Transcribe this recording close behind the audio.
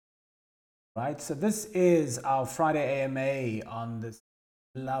right? So this is our Friday AMA on this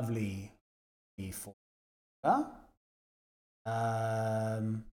lovely folder.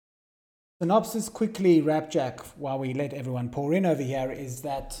 Synopsis quickly, Rapjack, while we let everyone pour in over here, is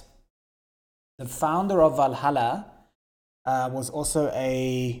that the founder of Valhalla was also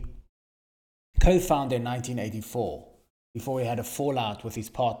a co-founder in 1984, before he had a fallout with his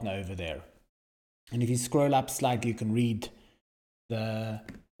partner over there. And if you scroll up slightly, you can read the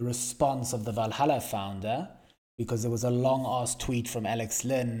response of the Valhalla founder, because there was a long-ass tweet from Alex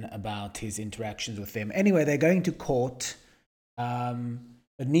Lynn about his interactions with them. Anyway, they're going to court.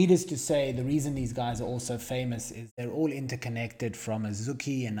 But needless to say, the reason these guys are all so famous is they're all interconnected from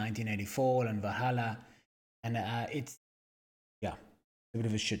Azuki in 1984 and Valhalla. And it's a bit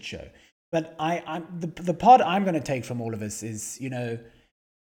of a shit show. But the part I'm going to take from all of this is,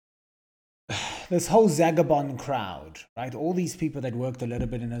 this whole Zagabond crowd, right? All these people that worked a little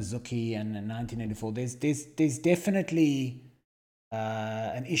bit in Azuki and in 1984, there's definitely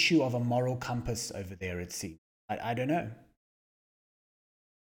an issue of a moral compass over there, it seems. I don't know.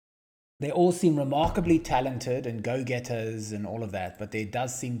 They all seem remarkably talented and go-getters and all of that, but there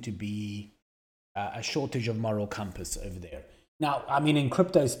does seem to be a shortage of moral compass over there. Now, I mean, in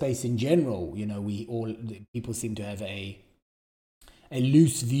crypto space in general, people seem to have a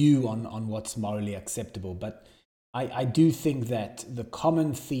loose view on what's morally acceptable. But I do think that the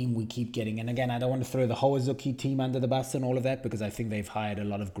common theme we keep getting, and again, I don't want to throw the whole Azuki team under the bus and all of that, because I think they've hired a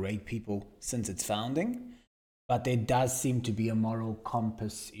lot of great people since its founding. But there does seem to be a moral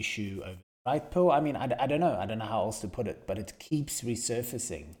compass issue over, right, Paul? I mean, I don't know. I don't know how else to put it, but it keeps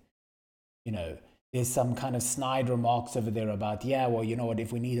resurfacing. There's some kind of snide remarks over there about, well, you know what,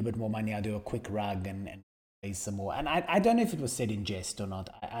 if we need a bit more money, I'll do a quick rug and raise some more. And I don't know if it was said in jest or not.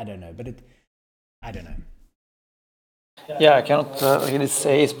 I don't know, but I don't know. Yeah, I cannot really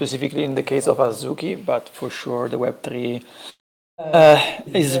say specifically in the case of Azuki, but for sure the Web3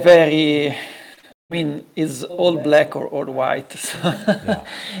 is very, is all black or all white. So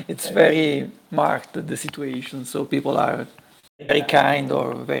it's very marked, the situation. So people are very kind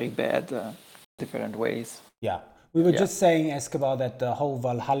or very bad, different ways. Yeah. We were just saying, Escobar, that the whole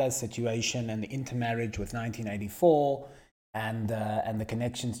Valhalla situation and the intermarriage with 1984 and the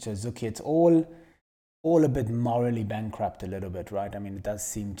connections to Azuki, it's all a bit morally bankrupt a little bit, right? I mean, it does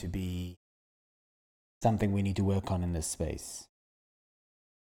seem to be something we need to work on in this space.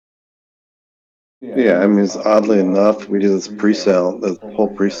 Yeah, I mean, it's oddly enough, we do this pre-sale, the whole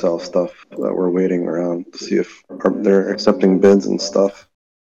pre-sale stuff that we're waiting around to see if they're accepting bids and stuff.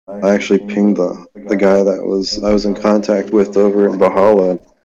 I actually pinged the guy that I was in contact with over in Valhalla.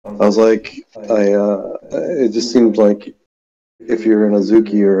 I was like, it just seemed like if you're an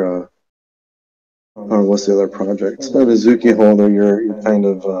Azuki or what's the other project? An Azuki holder, you're kind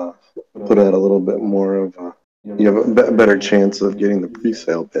of put at a little bit more of you have a better chance of getting the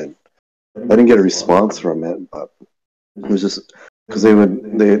pre-sale bid. I didn't get a response from it, but it was just because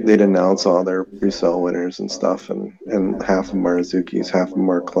they'd announce all their pre-sale winners and stuff, and half of them are Azukis, half of them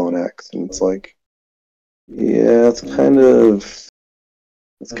are Clone X, and it's like, it's kind of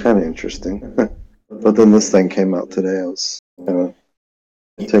interesting. But then this thing came out today. I was kind of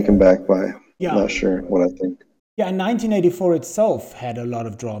taken back by. I'm not sure what I think. Yeah, and 1984 itself had a lot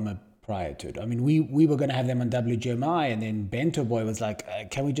of drama prior to it. I mean, we were going to have them on WGMI, and then Bento Boy was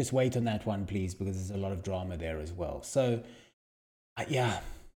like, can we just wait on that one, please? Because there's a lot of drama there as well. So, yeah.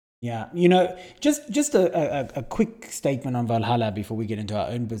 Just a quick statement on Valhalla before we get into our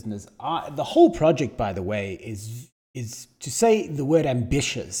own business. The whole project, by the way, is to say the word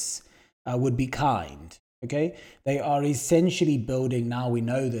ambitious would be kind. Okay, they are essentially building, now we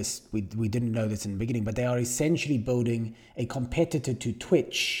know this, we didn't know this in the beginning, but they are essentially building a competitor to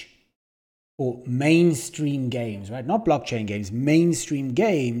Twitch for mainstream games, right? Not blockchain games, mainstream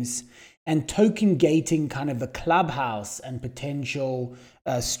games, and token gating kind of the Clubhouse and potential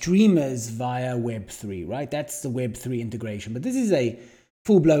streamers via Web3, right? That's the Web3 integration. But this is a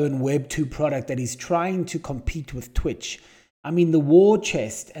full-blown Web2 product that is trying to compete with Twitch. I mean, the war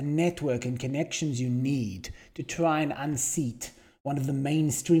chest and network and connections you need to try and unseat one of the main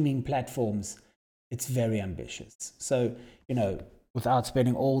streaming platforms, it's very ambitious. So, without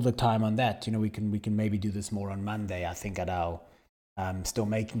spending all the time on that, we can maybe do this more on Monday, I think, at our Still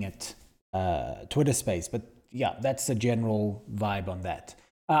Making It Twitter space. But yeah, that's the general vibe on that.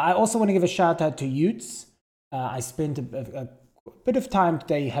 I also want to give a shout out to Utes. I spent a bit of time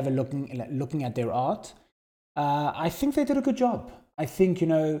today looking at their art. I think they did a good job. I think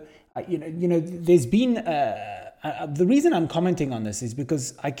there's been the reason I'm commenting on this is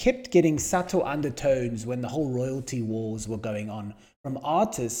because I kept getting subtle undertones when the whole royalty wars were going on from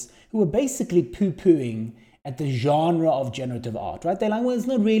artists who were basically poo-pooing at the genre of generative art, right? They're like, well, it's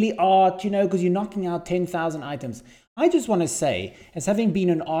not really art, because you're knocking out 10,000 items. I just want to say, as having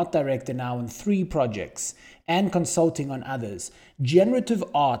been an art director now on 3 projects and consulting on others, generative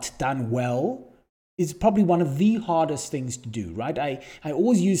art done well is probably one of the hardest things to do, right? I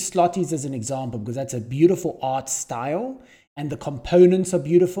always use Slotties as an example because that's a beautiful art style and the components are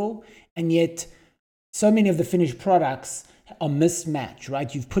beautiful, and yet so many of the finished products are mismatched,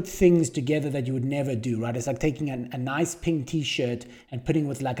 right? You've put things together that you would never do, right? It's like taking a nice pink t-shirt and putting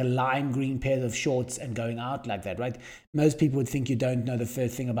with like a lime green pair of shorts and going out like that, right? Most people would think you don't know the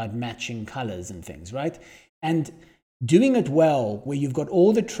first thing about matching colors and things, right? And doing it well, where you've got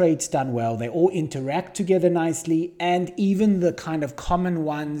all the traits done well, they all interact together nicely, and even the kind of common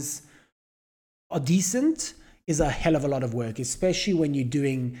ones are decent, is a hell of a lot of work, especially when you're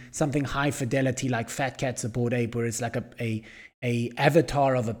doing something high fidelity like Fat Cat's a Bored Ape, where it's like a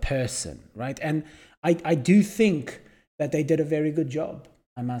avatar of a person, right? And I do think that they did a very good job,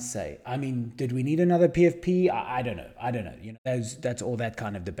 I must say. I mean, did we need another PFP? I don't know. That's all that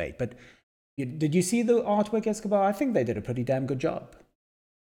kind of debate. But did you see the artwork, Escobar? I think they did a pretty damn good job.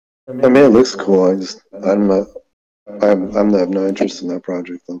 I mean, it looks cool. I have no interest in that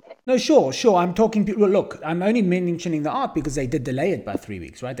project, though. No, sure. I'm talking. Look, I'm only mentioning the art because they did delay it by 3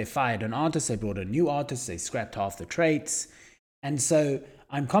 weeks, right? They fired an artist, they brought a new artist, they scrapped half the traits, and so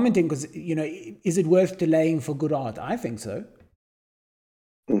I'm commenting because is it worth delaying for good art? I think so.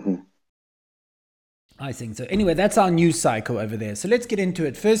 Mm-hmm. I think so. Anyway, that's our news cycle over there. So let's get into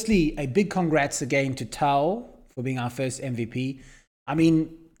it. Firstly, a big congrats again to Tao for being our first MVP. I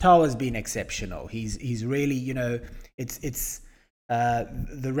mean, Tao has been exceptional. He's really, it's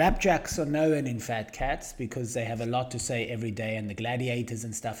the Rapjacks are known in Fat Cats because they have a lot to say every day, and the gladiators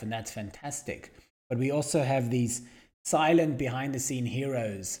and stuff, and that's fantastic. But we also have these silent behind the scene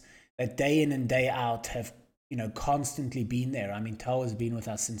heroes that day in and day out have constantly been there. I mean, Tao has been with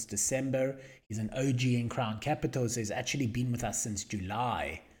us since December. He's an OG in Crown Capital, so he's actually been with us since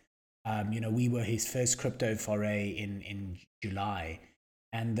July. We were his first crypto foray in July.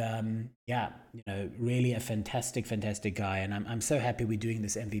 And really a fantastic guy. And I'm so happy we're doing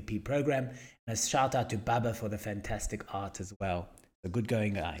this MVP program. And a shout out to Baba for the fantastic art as well. So good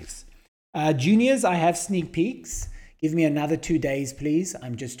going, guys. Juniors, I have sneak peeks. Give me another 2 days, please.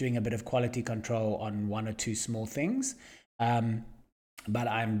 I'm just doing a bit of quality control on 1 or 2 small things. But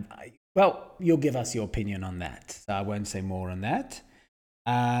you'll give us your opinion on that. So I won't say more on that.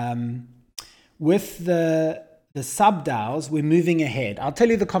 With the sub DAOs, we're moving ahead. I'll tell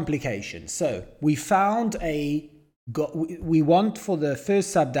you the complications. So we found we want for the first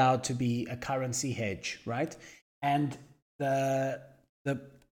sub DAO to be a currency hedge, right? And the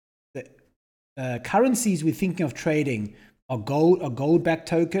currencies we're thinking of trading are a gold-backed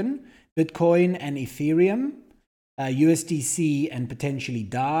token, Bitcoin and Ethereum, USDC and potentially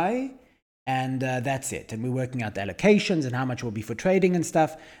DAI, and that's it. And we're working out the allocations and how much will be for trading and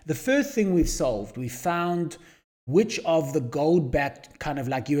stuff. The first thing we've solved, we found which of the gold-backed kind of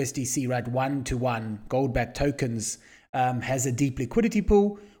like USDC, right, 1-to-1 gold-backed tokens has a deep liquidity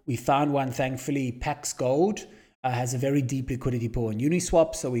pool. We found one, thankfully, Pax Gold has a very deep liquidity pool on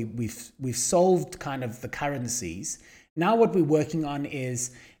Uniswap. So we've solved kind of the currencies. Now what we're working on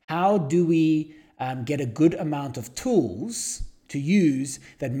is how do we get a good amount of tools to use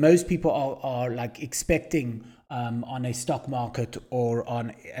that most people are like expecting on a stock market or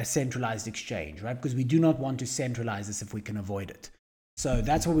on a centralized exchange, right? Because we do not want to centralize this if we can avoid it. So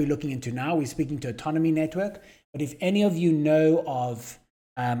that's what we're looking into now. We're speaking to Autonomy Network. But if any of you know of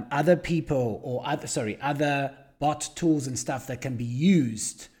other people or other bot tools and stuff that can be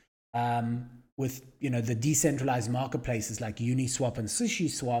used with the decentralized marketplaces like Uniswap and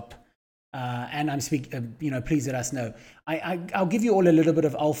SushiSwap, and I'm speaking, please let us know. I'll give you all a little bit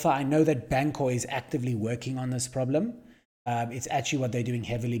of alpha. I know that Bancor is actively working on this problem. It's actually what they're doing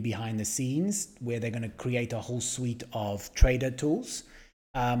heavily behind the scenes, where they're going to create a whole suite of trader tools.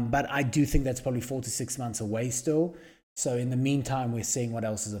 But I do think that's probably 4 to 6 months away still. So in the meantime, we're seeing what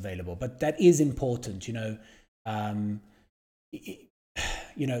else is available. But that is important. We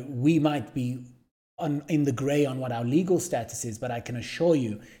might be in the gray on what our legal status is, but I can assure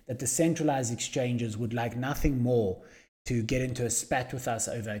you that the centralized exchanges would like nothing more to get into a spat with us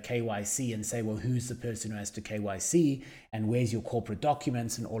over KYC and say, well, who's the person who has to KYC and where's your corporate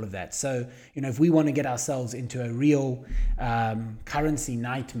documents and all of that. So, if we want to get ourselves into a real currency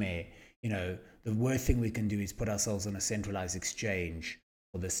nightmare, the worst thing we can do is put ourselves on a centralized exchange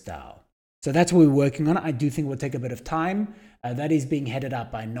for this DAO. So that's what we're working on. I do think we'll take a bit of time. That is being headed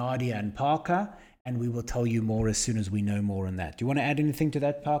up by Nadia and Parker, and we will tell you more as soon as we know more on that. Do you want to add anything to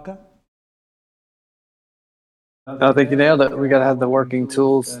that, Parker? I think you nailed it. We got to have the working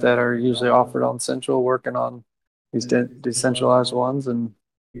tools that are usually offered on Central, working on these decentralized ones, and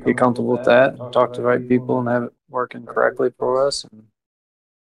get comfortable with that, and talk to the right people, and have it working correctly for us. And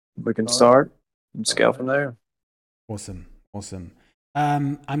we can start and scale from there. Awesome.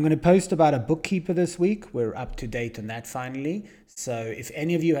 I'm going to post about a bookkeeper this week. We're up to date on that finally. So if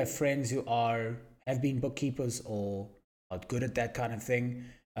any of you have friends who have been bookkeepers or are good at that kind of thing,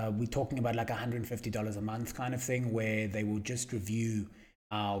 we're talking about like $150 a month kind of thing, where they will just review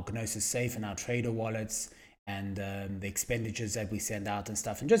our Gnosis Safe and our Trader wallets and the expenditures that we send out and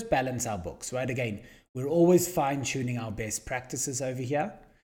stuff, and just balance our books, right? Again, we're always fine-tuning our best practices over here.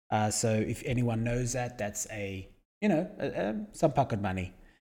 So if anyone knows that, that's some pocket money.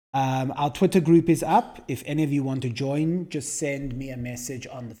 Our Twitter group is up. If any of you want to join, just send me a message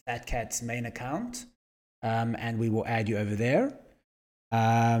on the Fat Cats main account, and we will add you over there.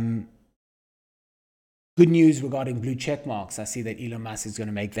 Good news regarding blue check marks. I see that Elon Musk is going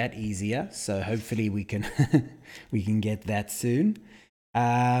to make that easier, so hopefully we can we can get that soon.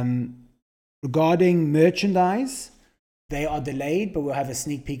 Regarding merchandise, they are delayed, but we'll have a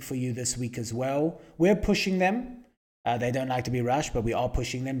sneak peek for you this week as well. We're pushing them. They don't like to be rushed, but we are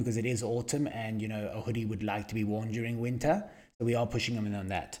pushing them because it is autumn, and a hoodie would like to be worn during winter, so we are pushing them in on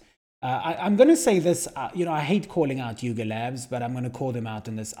that. I'm going to say this, I hate calling out Yuga Labs, but I'm going to call them out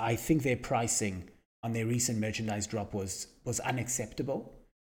on this. I think their pricing on their recent merchandise drop was unacceptable.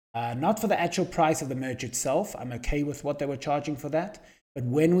 Not for the actual price of the merch itself. I'm okay with what they were charging for that. But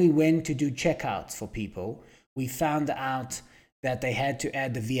when we went to do checkouts for people, we found out that they had to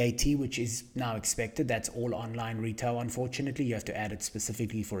add the VAT, which is now expected. That's all online retail, unfortunately. You have to add it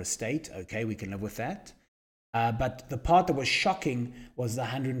specifically for a state. Okay, we can live with that. But the part that was shocking was the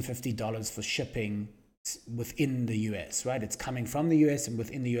 $150 for shipping within the US, right? It's coming from the US and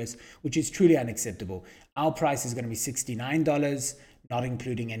within the US, which is truly unacceptable. Our price is going to be $69, not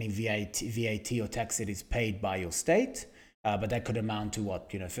including any VAT or tax that is paid by your state. But that could amount to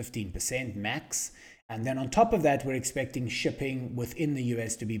 15% max. And then on top of that, we're expecting shipping within the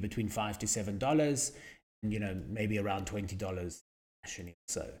US to be between $5 to $7, and maybe around $20 nationally.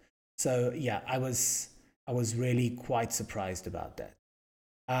 So yeah, I was really quite surprised about that.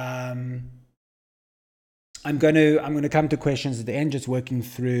 I'm going to come to questions at the end, just working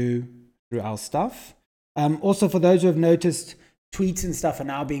through our stuff. Also, for those who have noticed, tweets and stuff are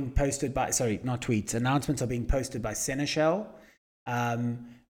now being posted by, announcements are being posted by Seneschal.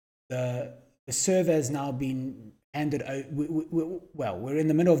 The server has now been handed over. We're in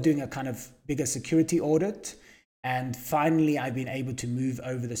the middle of doing a kind of bigger security audit. And finally, I've been able to move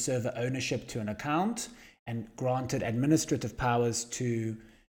over the server ownership to an account and granted administrative powers to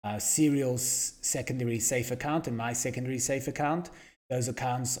Serial's secondary safe account and my secondary safe account. Those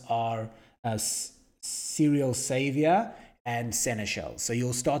accounts are Serial Savior and Seneschal. So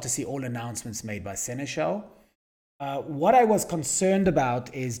you'll start to see all announcements made by Seneschal. What I was concerned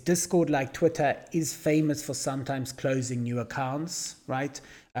about is Discord, like Twitter, is famous for sometimes closing new accounts, right?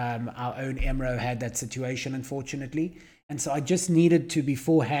 Our own Emro had that situation, unfortunately. And so I just needed to,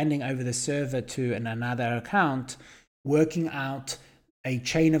 before handing over the server to another account, working out a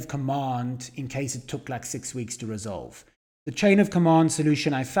chain of command in case it took like 6 weeks to resolve. The chain of command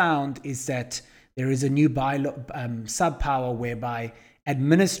solution I found is that there is a new sub-power whereby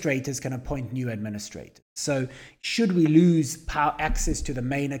administrators can appoint new administrators. So should we lose access to the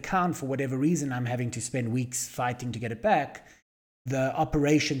main account for whatever reason, I'm having to spend weeks fighting to get it back, the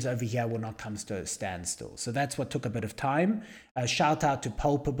operations over here will not come to a standstill. So that's what took a bit of time. Shout out to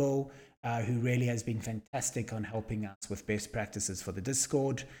Pulpable, who really has been fantastic on helping us with best practices for the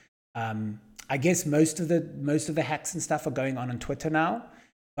Discord. I guess most of the hacks and stuff are going on Twitter now,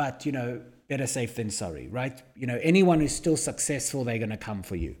 but better safe than sorry, right? Anyone who's still successful, they're going to come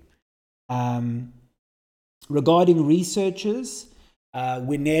for you. Regarding researchers,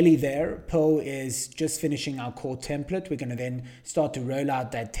 we're nearly there. Pearl is just finishing our core template. We're going to then start to roll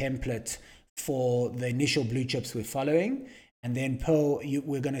out that template for the initial blue chips we're following. And then Pearl,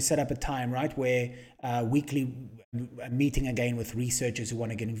 we're going to set up a time, right, where weekly meeting again with researchers who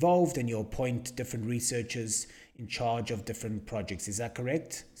want to get involved, and you'll appoint different researchers in charge of different projects. Is that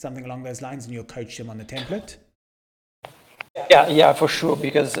correct? Something along those lines, and you'll coach them on the template? Yeah, for sure.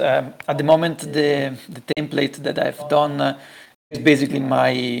 Because at the moment, the template that I've done is basically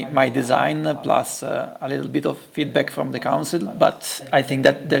my design plus a little bit of feedback from the council. But I think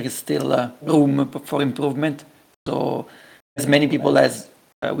that there is still room for improvement. So as many people as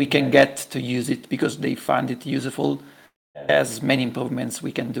we can get to use it because they find it useful. As many improvements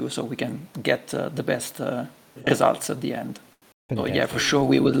we can do, so we can get the best results at the end. So yeah, for sure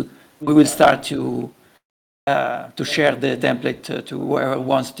we will start to share the template to whoever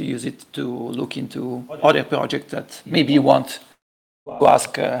wants to use it to look into other projects that maybe you want to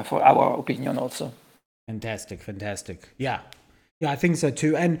ask for our opinion also. Fantastic. Yeah, I think so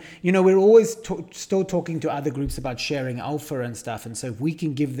too. And, we're always still talking to other groups about sharing alpha and stuff. And so if we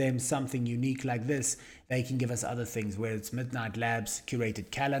can give them something unique like this, they can give us other things, whether it's Midnight Labs,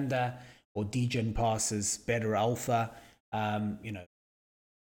 curated calendar, or DGen passes, better alpha.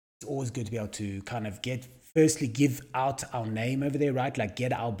 It's always good to be able to kind of firstly give out our name over there, right? Like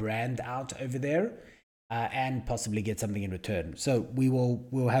get our brand out over there, and possibly get something in return. So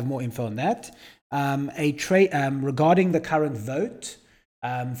we'll have more info on that. Regarding the current vote,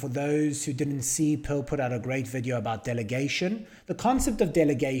 for those who didn't see, Pearl put out a great video about delegation. The concept of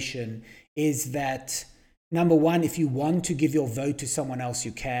delegation is that, number one, if you want to give your vote to someone else,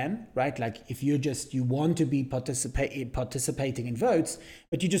 you can, right? Like if you want to be participating in votes,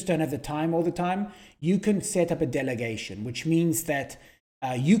 but you just don't have the time all the time, you can set up a delegation, which means that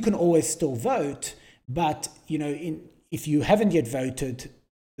you can always still vote, but if you haven't yet voted,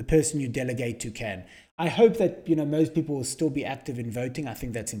 the person you delegate to can. I hope that most people will still be active in voting. I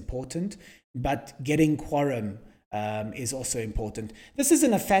think that's important, but getting quorum is also important. This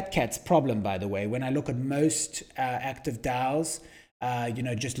isn't a Fat Cat's problem, by the way. When I look at most active DAOs,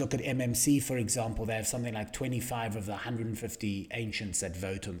 just look at MMC, for example, they have something like 25 of the 150 ancients that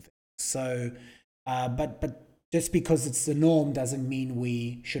vote on things. So, but just because it's the norm doesn't mean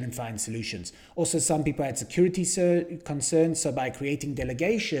we shouldn't find solutions. Also, some people had security concerns. So by creating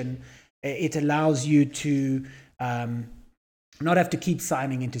delegation, it allows you to not have to keep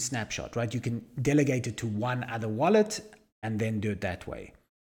signing into Snapshot, right? You can delegate it to one other wallet and then do it that way.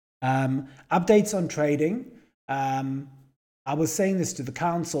 Updates on trading. I was saying this to the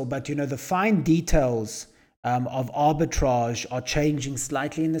council, but the fine details of arbitrage are changing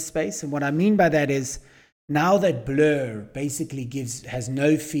slightly in the space. And what I mean by that is, now that Blur basically has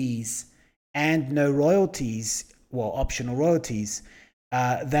no fees and no royalties, well, optional royalties,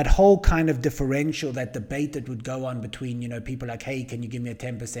 that whole kind of differential, that debate that would go on between, people like, hey, can you give me a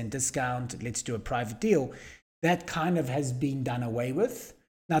 10% discount? Let's do a private deal. That kind of has been done away with.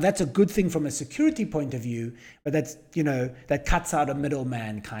 Now, that's a good thing from a security point of view, but that's, that cuts out a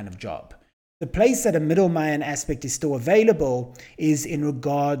middleman kind of job. The place that a middleman aspect is still available is in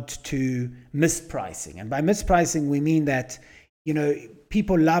regard to mispricing. And by mispricing, we mean that,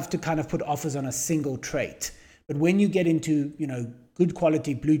 people love to kind of put offers on a single trait. But when you get into, good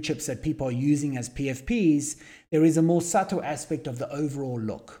quality blue chips that people are using as PFPs, there is a more subtle aspect of the overall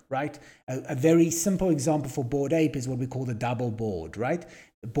look, right? A very simple example for Bored Ape is what we call the double board, right?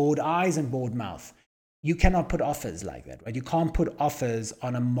 The bored eyes and bored mouth. You cannot put offers like that, right? You can't put offers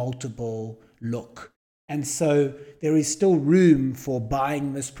on a multiple look. And so there is still room for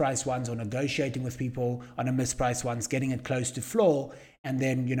buying mispriced ones or negotiating with people on a mispriced ones, getting it close to floor, and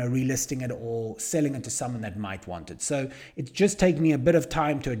then, relisting it or selling it to someone that might want it. So it's just taken me a bit of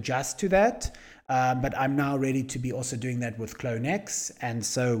time to adjust to that. But I'm now ready to be also doing that with CloneX. And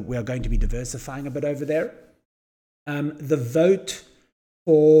so we are going to be diversifying a bit over there. The vote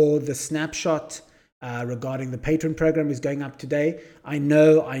for the Snapshot regarding the patron program is going up today. I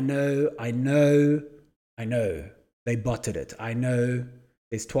know. They botted it. I know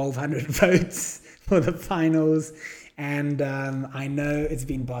there's 1,200 votes for the finals. And I know it's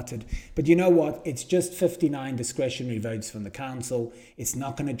been botted. But you know what? It's just 59 discretionary votes from the council. It's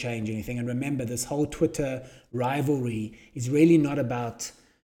not going to change anything. And remember, this whole Twitter rivalry is really not about,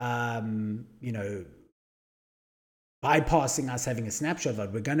 bypassing us having a snapshot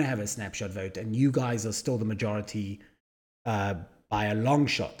vote. We're going to have a snapshot vote. And you guys are still the majority by a long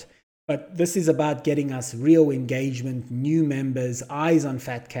shot. But this is about getting us real engagement, new members, eyes on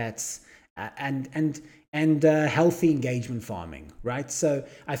Fat Cats, and healthy engagement farming, right? So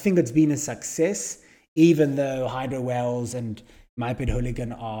I think it's been a success, even though Hydro Wells and MyPed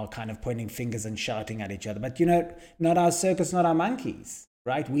Hooligan are kind of pointing fingers and shouting at each other. But, not our circus, not our monkeys,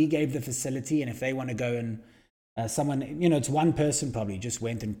 right? We gave the facility, and if they want to go and someone, it's one person probably just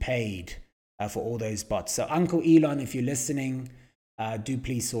went and paid for all those bots. So Uncle Elon, if you're listening, do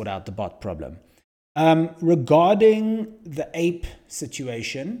please sort out the bot problem. Regarding the ape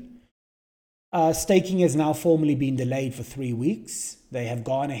situation, staking has now formally been delayed for 3 weeks. They have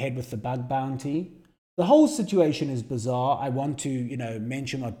gone ahead with the bug bounty. The whole situation is bizarre. I want to,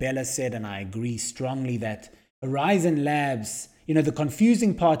 mention what Bella said, and I agree strongly that Horizon Labs the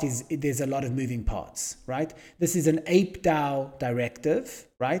confusing part is there's a lot of moving parts, right? This is an Ape DAO directive,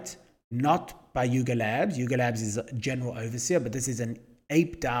 right? Not by Yuga Labs. Yuga Labs is a general overseer, but this is an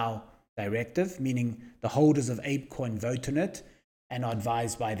Ape DAO directive, meaning the holders of ApeCoin vote on it and are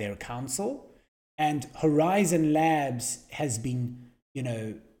advised by their council. And Horizon Labs has been,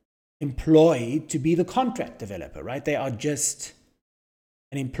 employed to be the contract developer, right? They are just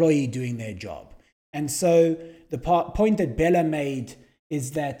an employee doing their job. And so the point that Bella made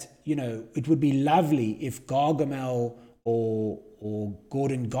is that, it would be lovely if Gargamel or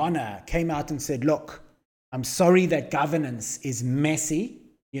Gordon Goner came out and said, look, I'm sorry that governance is messy,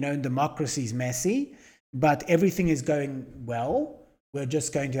 and democracy is messy, but everything is going well. We're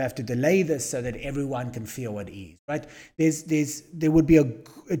just going to have to delay this so that everyone can feel at ease, right? It would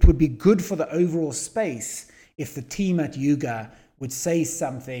be good for the overall space if the team at Yuga would say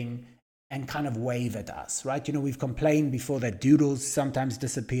something and kind of wave at us, right? We've complained before that doodles sometimes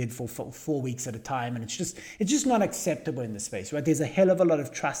disappeared for 4 weeks at a time, and it's just not acceptable in the space, right? There's a hell of a lot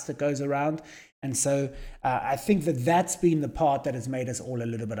of trust that goes around, and so I think that's been the part that has made us all a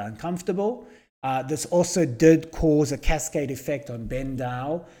little bit uncomfortable. This also did cause a cascade effect on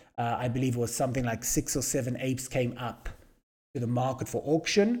BendDAO. I believe it was something like 6 or 7 apes came up to the market for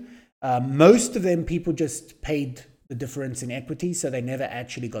auction. Most of them, people just paid the difference in equity, so they never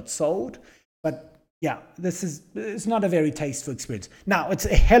actually got sold. But yeah, it's not a very tasteful experience. Now, it's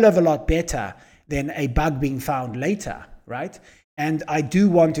a hell of a lot better than a bug being found later, right? And I do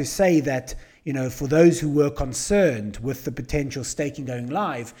want to say that, for those who were concerned with the potential staking going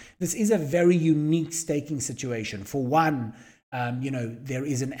live, this is a very unique staking situation. For one, there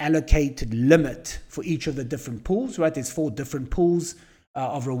is an allocated limit for each of the different pools, right? There's 4 different pools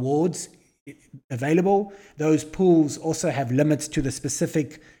of rewards available. Those pools also have limits to the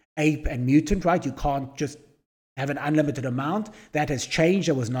specific ape and mutant, right? You can't just have an unlimited amount. That has changed.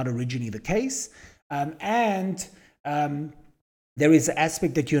 That was not originally the case. There is an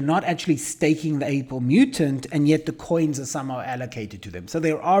aspect that you're not actually staking the ape or mutant, and yet the coins are somehow allocated to them. So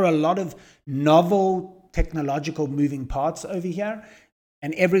there are a lot of novel technological moving parts over here,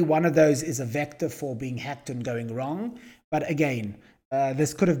 and every one of those is a vector for being hacked and going wrong. But again,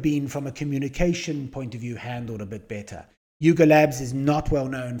 this could have been, from a communication point of view, handled a bit better. Yuga Labs is not well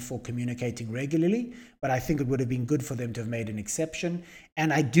known for communicating regularly, but I think it would have been good for them to have made an exception.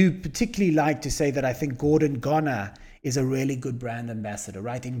 And I do particularly like to say that I think Gordon Goner is a really good brand ambassador,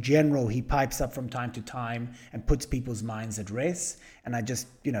 right? In general, he pipes up from time to time and puts people's minds at rest. And I just,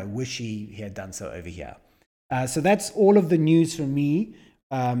 wish he had done so over here. So that's all of the news from me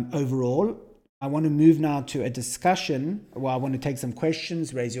overall. I want to move now to a discussion. Well, I want to take some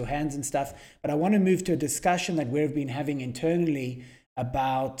questions, raise your hands and stuff. But I want to move to a discussion that we've been having internally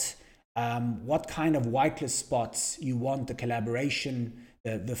about what kind of whitelist spots you want the collaboration,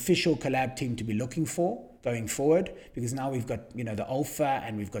 the official collab team to be looking for going forward, because now we've got, the Alpha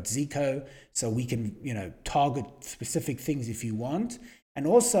and we've got Zico, so we can, target specific things if you want. And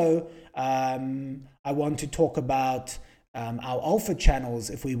also, I want to talk about our Alpha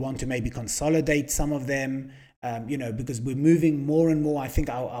channels, if we want to maybe consolidate some of them, because we're moving more and more. I think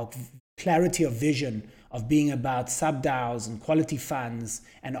our clarity of vision of being about sub-DAOs and quality funds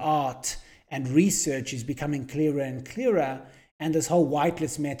and art and research is becoming clearer and clearer. And this whole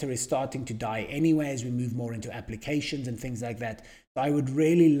whitelist meta is starting to die anyway as we move more into applications and things like that. So I would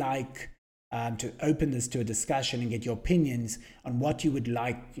really like to open this to a discussion and get your opinions on what you would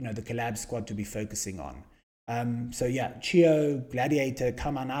like, the Collab Squad to be focusing on. So yeah, Chio, Gladiator,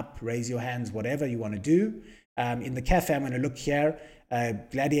 come on up, raise your hands, whatever you want to do. In the cafe, I'm going to look here.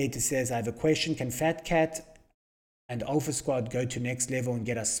 Gladiator says, I have a question. Can Fat Cat and Alpha Squad go to next level and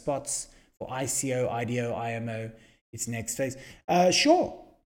get us spots for ICO, IDO, IMO? Its next phase. Sure.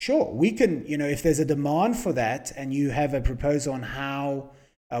 We can, if there's a demand for that and you have a proposal on how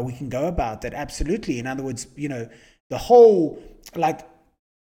we can go about that, absolutely. In other words, the whole,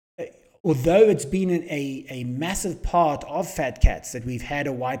 although it's been a massive part of Fat Cats that we've had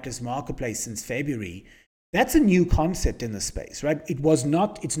a whitelist marketplace since February, that's a new concept in the space, right?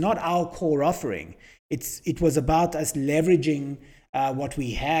 It's not our core offering. It was about us leveraging what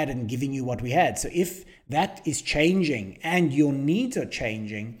we had and giving you what we had. So if that is changing and your needs are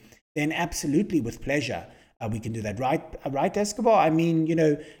changing, then absolutely, with pleasure, we can do that. Right, Escobar? I mean,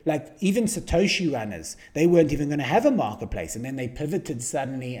 even Satoshi runners, they weren't even going to have a marketplace, and then they pivoted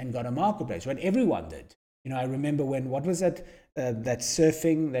suddenly and got a marketplace, right? Everyone did. I remember when, what was it? That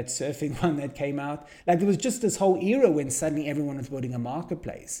surfing one that came out. There was just this whole era when suddenly everyone was building a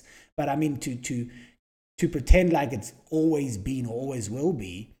marketplace. But I mean, to pretend like it's always been or always will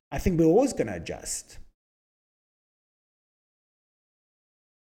be, I think we're always going to adjust.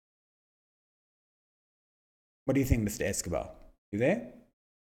 What do you think, Mr. Escobar? You there?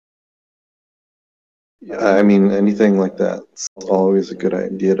 Yeah, I mean, anything like that, it's always a good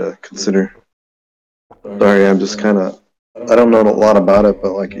idea to consider. Sorry, I'm just kind of, I don't know a lot about it,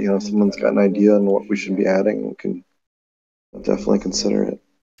 but like, if someone's got an idea on what we should be adding, we can definitely consider it.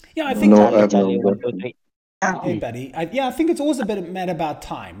 Yeah, I think. No, I have no Charlie, 1, 2, objection. 3. Hey, buddy. I think it's also a bit matter about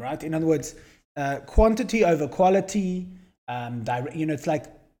time, right? In other words, quantity over quality. It's like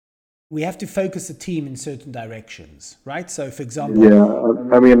we have to focus the team in certain directions, right? So, for example,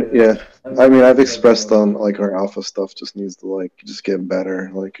 I've expressed on like our alpha stuff just needs to just get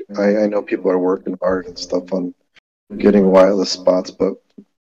better. Like I know people are working hard and stuff on getting wireless spots, but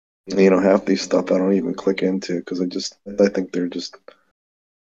half these stuff I don't even click into because I think they're just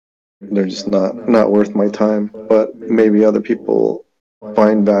not worth my time. But maybe other people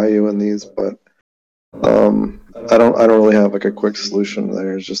find value in these, but I don't really have like a quick solution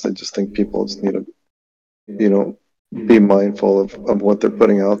there. It's just I just think people just need to be mindful of what they're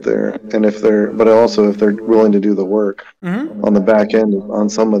putting out there, and if they're willing to do the work on the back end on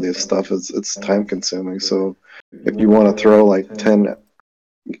some of this stuff, it's time consuming. So if you want to throw like 10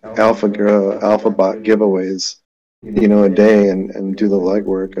 alpha bot giveaways a day and do the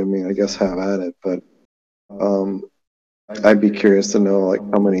legwork, I mean, I guess have at it, but I'd be curious to know like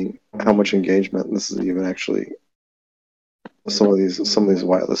how much engagement this is even actually some of these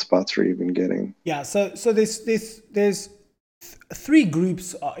wireless spots are even getting. Yeah, so there's three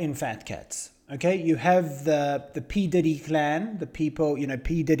groups in Fat Cats. Okay, you have the P Diddy clan, the people,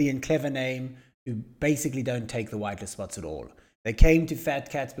 P Diddy and Clever Name, who basically don't take the whitelist spots at all. They came to Fat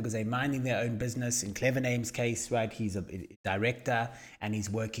Cats because they're minding their own business. In Clever Name's case, right, he's a director and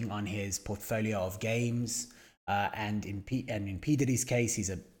he's working on his portfolio of games. And in P Diddy's case, he's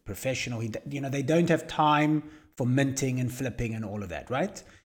a professional. They don't have time for minting and flipping and all of that, right?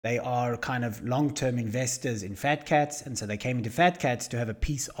 They are kind of long-term investors in Fat Cats, and so they came into Fat Cats to have a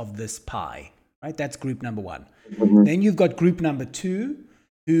piece of this pie, right? That's group number one. Mm-hmm. Then you've got group number two,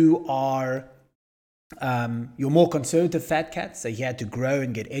 who are your more conservative Fat Cats. They had to grow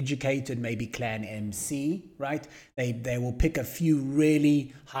and get educated, maybe Clan MC, right? They will pick a few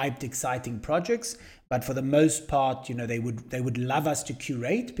really hyped, exciting projects, but for the most part, they would love us to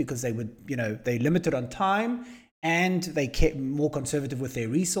curate because they would, they're limited on time and they kept more conservative with their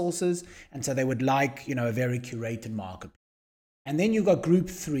resources, and so they would like, a very curated market. And then you've got group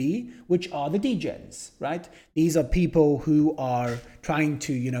three, which are the degens, right? These are people who are trying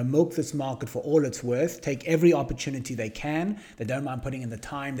to, milk this market for all it's worth, take every opportunity they can. They don't mind putting in the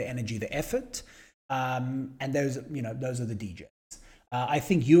time, the energy, the effort. And those are the degens. I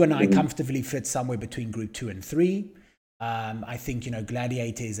think you and I comfortably fit somewhere between group 2 and 3. I think,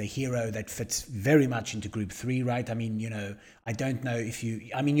 Gladiator is a hero that fits very much into group 3, right? I mean, I don't know if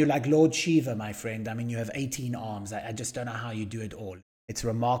you're like Lord Shiva, my friend. I mean, you have 18 arms. I just don't know how you do it all. It's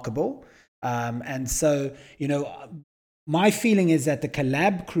remarkable. And so, my feeling is that the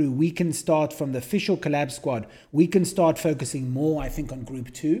collab crew, we can start from the official collab squad. We can start focusing more, I think, on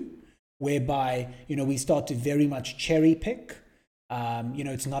group 2, whereby, we start to very much cherry pick.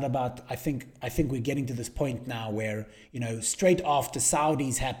 It's not about, I think we're getting to this point now where, straight after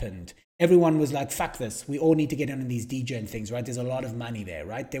Saudis happened, everyone was like, fuck this. We all need to get in on these DJ things, right? There's a lot of money there,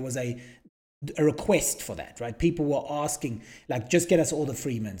 right? There was a request for that, right? People were asking, like, just get us all the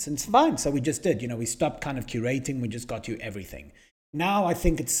free mints. And it's fine. So we just did, we stopped kind of curating. We just got you everything. Now I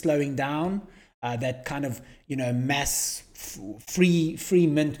think it's slowing down. That kind of, mass free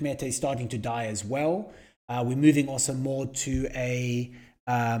mint meta is starting to die as well. We're moving also more to a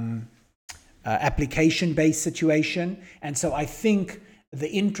application-based situation. And so I think the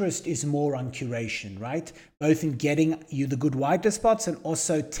interest is more on curation, right? Both in getting you the good whitelist spots and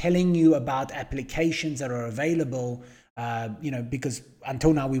also telling you about applications that are available, because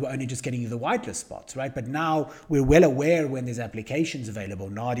until now we were only just getting you the whitelist spots, right? But now we're well aware when there's applications available.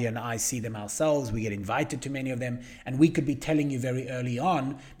 Nadia and I see them ourselves. We get invited to many of them, and we could be telling you very early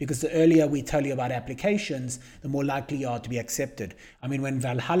on, because the earlier we tell you about applications, the more likely you are to be accepted. I mean, when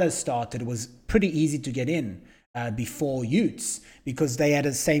Valhalla started, it was pretty easy to get in before Utes, because they had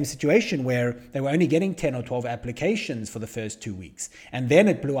the same situation where they were only getting 10 or 12 applications for the first 2 weeks, and then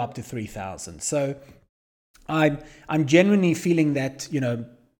it blew up to 3,000. So I'm genuinely feeling that,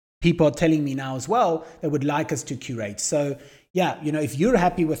 people are telling me now as well, they would like us to curate. So yeah, if you're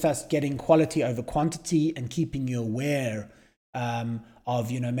happy with us getting quality over quantity and keeping you aware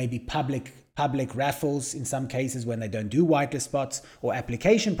of, maybe public raffles in some cases when they don't do whitelist spots or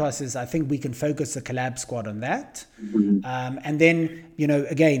application process, I think we can focus the collab squad on that. Mm-hmm. And then,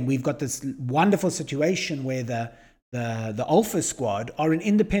 again, we've got this wonderful situation where the Alpha Squad are an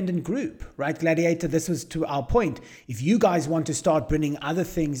independent group, right, Gladiator? This was to our point. If you guys want to start bringing other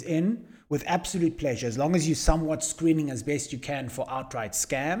things in, with absolute pleasure, as long as you're somewhat screening as best you can for outright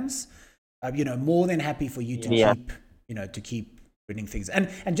scams, more than happy for you to Yeah. keep bringing things. And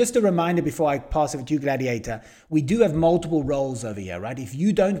just a reminder before I pass it to you, Gladiator, we do have multiple roles over here, right? If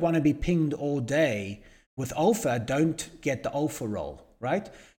you don't want to be pinged all day with Alpha, don't get the Alpha role, right?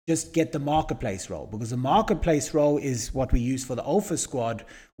 Just get the marketplace role, because the marketplace role is what we use for the Alpha Squad,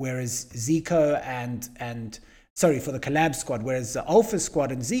 whereas Zico for the collab squad, whereas the Alpha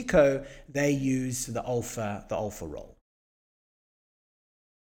Squad and Zico, they use the Alpha role.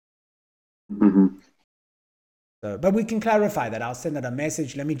 Mm-hmm. So, but we can clarify that. I'll send out a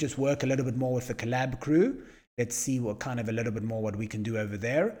message. Let me just work a little bit more with the collab crew. Let's see what kind of a little bit more what we can do over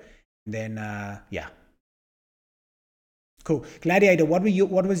there. And then, yeah. Cool. Gladiator, what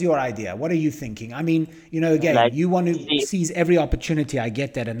was your idea? What are you thinking? I mean, again, Like, you want to seize every opportunity. I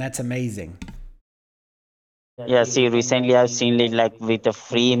get that, and that's amazing. yeah, see, recently I've seen it like with the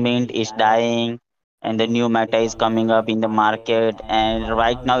free mint is dying and the new meta is coming up in the market. And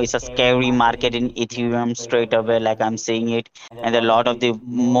right now it's a scary market in Ethereum straight away, like I'm seeing it. And a lot of the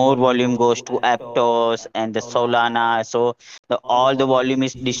more volume goes to Aptos and the Solana. So all the volume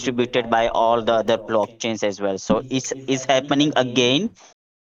is distributed by all the other blockchains as well. So it's happening again.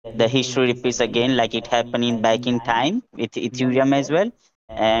 The history repeats again, like it happening back in time with Ethereum as well.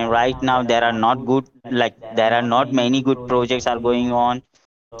 And right now there are not good, like there are not many good projects are going on.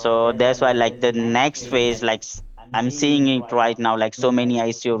 So that's why like the next phase, like I'm seeing it right now, like so many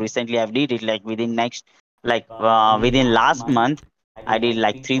ICO recently I've did it like within next, like within last month I did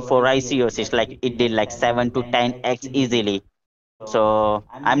like 3 4 ICOs. It's like it did like 7 to 10x easily. So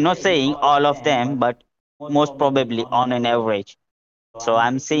I'm not saying all of them, but most probably on an average. So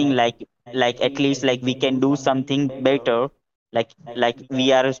I'm saying like at least like we can do something better. Like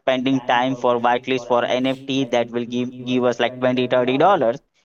we are spending time for whitelist for NFT that will give us like 20 $30.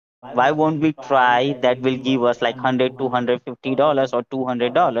 Why won't we try that will give us like 100 $250 or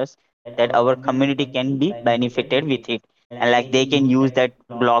 $200 that our community can be benefited with it, and like they can use that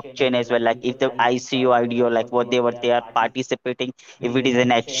blockchain as well. Like if the ICO ID or like whatever they are participating, if it is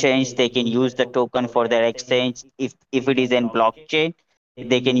an exchange, they can use the token for their exchange. If it is in blockchain,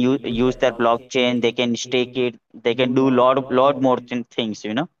 they can use that blockchain, they can stake it, they can do lot more things.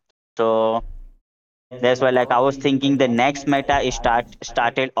 So that's why like I was thinking the next meta is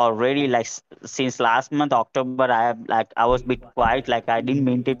started already, like since last month October. I was bit quiet, like I didn't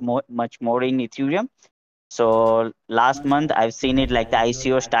mint it much more in Ethereum. So last month I've seen it like the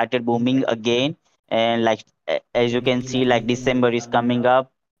ICO started booming again. And like as you can see, like December is coming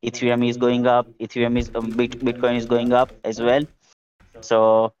up, Ethereum is going up, Ethereum is Bitcoin is going up as well.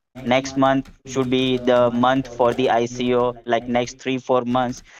 So next month should be the month for the ICO. Like next 3 4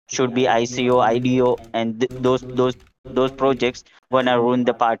 months should be ICO, IDO, and those projects gonna ruin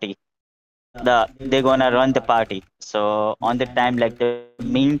the party. They're gonna run the party. So on the time, like the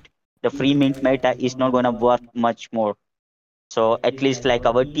free mint meta is not gonna work much more. So at least like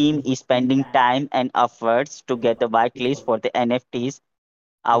our team is spending time and efforts to get the whitelist for the NFTs.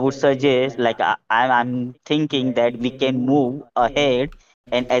 I would suggest, like I'm thinking that we can move ahead,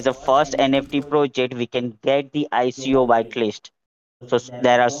 and as a first NFT project, we can get the ICO whitelist. So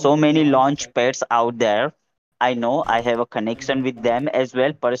there are so many launch pads out there. I know I have a connection with them as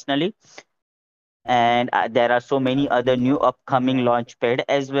well personally, and there are so many other new upcoming launch pad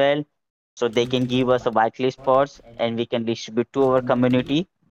as well. So they can give us a whitelist first, and we can distribute to our community.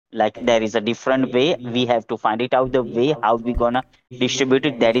 Like there is a different way, we have to find it out the way how we gonna distribute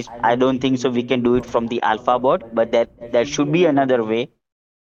it. That is, I don't think so we can do it from the alpha board, but there should be another way.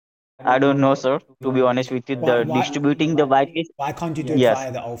 I don't know, sir, to be honest with you, Why, the why, distributing the whitelist. why can't you do it Yes.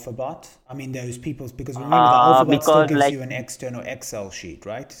 via the Alphabot? I mean, those people, because remember, the Alphabot still Because gives like, you an external Excel sheet,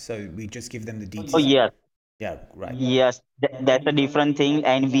 right? So we just give them the oh details. yes. Yeah, right. Yes, that's a different thing,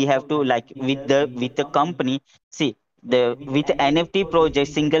 and we have to like with the company. See, the with NFT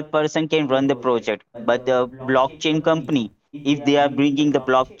project, single person can run the project, but the blockchain company, if they are bringing the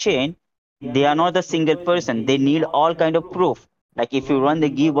blockchain, they are not a single person. They need all kind of proof. Like if you run the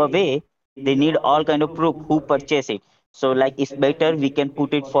giveaway, they need all kind of proof who purchase it. So like it's better we can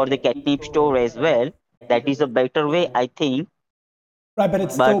put it for the catnip store as well. That is a better way, I think, Right, but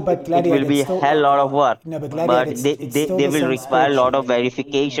it's still, but but it will Gladiator, it's be still, hell lot of work. no, but Gladiator, But it's still they the will same require a lot of spreadsheet.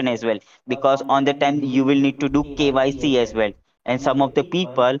 verification as well, because on the time you will need to do KYC as well. And some of the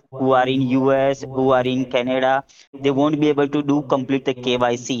people who are in US, who are in Canada, they won't be able to do complete the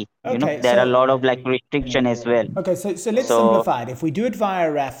KYC. Okay, There are a so lot of like restriction as well. so let's So simplify it. If we do it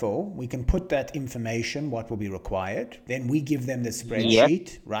via raffle, we can put that information, what will be required. Then we give them the yes,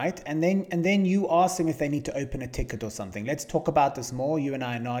 spreadsheet, right? And then you ask them if they need to open a ticket or something. Let's talk about this more. You and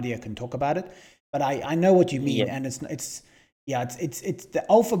I and Nadia can talk about it. But I know what you mean, yes, and it's the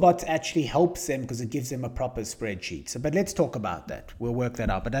AlphaBot actually helps them because it gives them a proper spreadsheet. So, but let's talk about that. We'll work that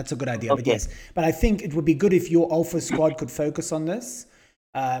out. But that's a good idea. But okay, yes, but I think it would be good if your Alpha squad could focus on this.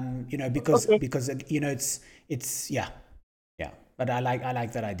 Because okay. it's yeah. But I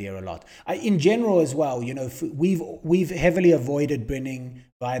like that idea a lot. In general as well, we've heavily avoided bringing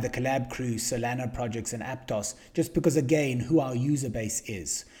via the Collab Crew Solana projects and Aptos just because again who our user base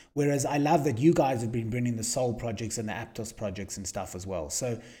is. Whereas I love that you guys have been bringing the Sol projects and the Aptos projects and stuff as well.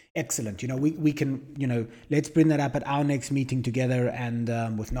 So excellent. We can let's bring that up at our next meeting together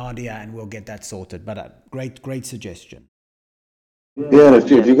and with Nadia and we'll get that sorted. But great suggestion. Yeah, and if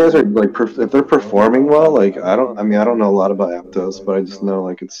you guys are like if they're performing well, like I don't know a lot about Aptos, but I just know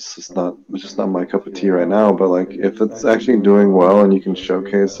like it's just not my cup of tea right now. But like if it's actually doing well and you can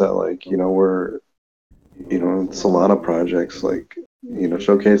showcase that like we're Solana projects like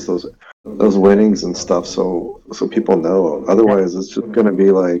showcase those winnings and stuff so people know. Otherwise, it's just gonna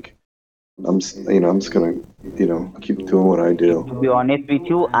be like I'm just gonna keep doing what I do. To be honest with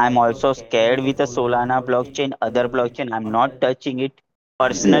you, I'm also scared with the Solana blockchain, other blockchain. I'm not touching it Yeah.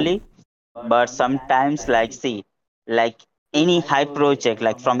 personally, but sometimes like any hype project,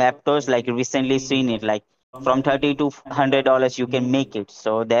 like from Aptos, like recently seen it, like from $30 to $100 you can make it.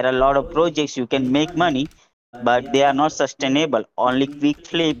 So there are a lot of projects you can make money, but they are not sustainable. Only quick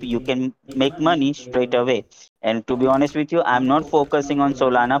flip you can make money straight away. And to be honest with you, I'm not focusing on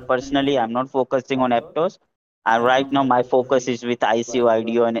Solana personally. I'm not focusing on Aptos. And right now my focus is with ICO,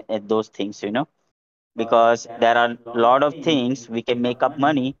 IDO, and those things, because there are a lot of things we can make up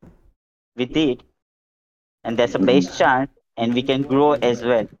money with it, and there's a best chance, and we can grow as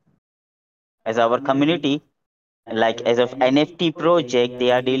well as our community. Like as of NFT project,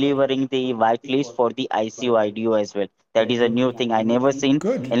 they are delivering the whitelist for the ICO IDO as well. That is a new thing. I never seen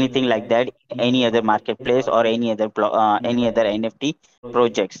Good. anything like that in any other marketplace or any other NFT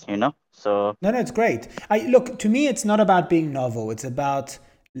projects. So No, it's great. Look, to me, it's not about being novel. It's about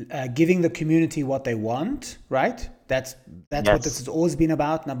giving the community what they want, right? That's what this yes, has always been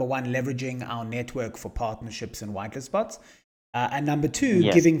about. Number one, leveraging our network for partnerships and whitelist spots. And number two,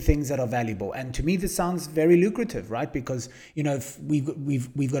 yes, giving things that are valuable. And to me, this sounds very lucrative, right? Because if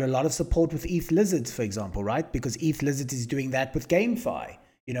we've got a lot of support with ETH Lizards, for example, right? Because ETH Lizards is doing that with GameFi.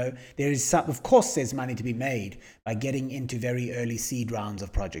 There is some, of course, there's money to be made by getting into very early seed rounds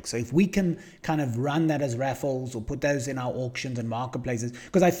of projects. So if we can kind of run that as raffles or put those in our auctions and marketplaces,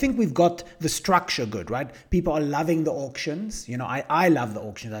 because I think we've got the structure good, right? People are loving the auctions. I love the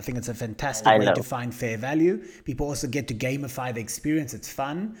auctions. I think it's a fantastic I way to love. find fair value. People also get to gamify the experience. It's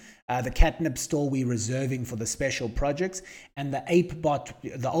fun. The Catnip store we're reserving for the special projects, and the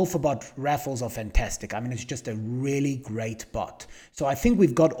AlphaBot raffles are fantastic. I mean, it's just a really great bot. So I think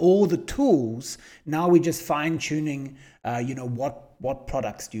we've got all the tools. Now we're just fine tuning. What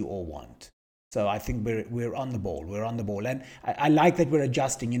products do you all want? So I think we're on the ball. We're on the ball, and I like that we're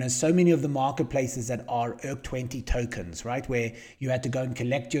adjusting. So many of the marketplaces that are ERC20 tokens, right, where you had to go and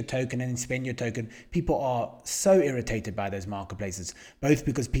collect your token and spend your token. People are so irritated by those marketplaces, both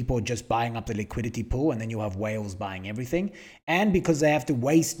because people are just buying up the liquidity pool, and then you have whales buying everything, and because they have to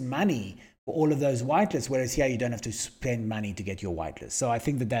waste money for all of those whitelists. Whereas here you don't have to spend money to get your whitelist. So I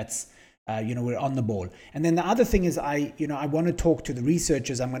think that's we're on the ball. And then the other thing is I want to talk to the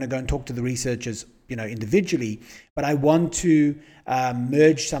researchers. I'm going to go and talk to the researchers, individually, but I want to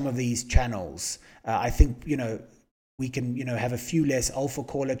merge some of these channels. I think, we can, have a few less alpha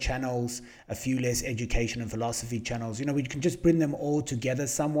caller channels, a few less education and philosophy channels. We can just bring them all together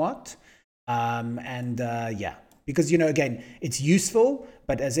somewhat. Because, again, it's useful,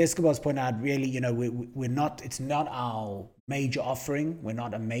 but as Escobar's pointed out, really, it's not our major offering. We're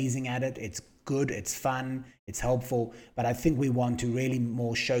not amazing at it. It's good, it's fun, it's helpful, but I think we want to really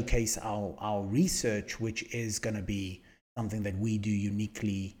more showcase our research, which is going to be something that we do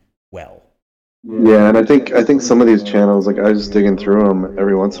uniquely well. Yeah, and I think some of these channels, like I was just digging through them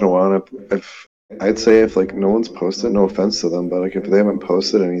every once in a while, and if I'd say if like no one's posted, no offense to them, but like if they haven't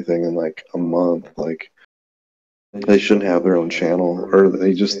posted anything in like a month, like they shouldn't have their own channel, or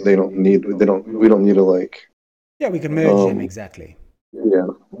we don't need to like. Yeah, we can merge them, exactly. Yeah,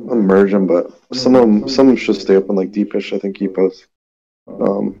 merge them, but some of them should stay open. Like Deepish, I think he posts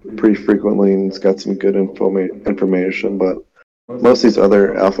pretty frequently, and it's got some good information. But most of these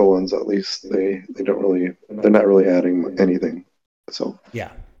other alpha ones, at least, they're not really adding anything. So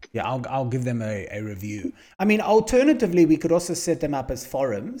Yeah, I'll give them a review. I mean, alternatively, we could also set them up as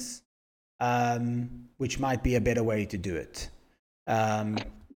forums, which might be a better way to do it.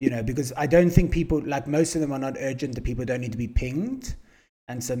 Because I don't think people, like most of them are not urgent, the people don't need to be pinged.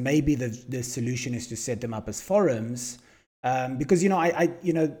 And so maybe the solution is to set them up as forums. Because,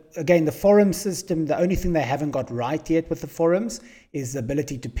 again, the forum system, the only thing they haven't got right yet with the forums is the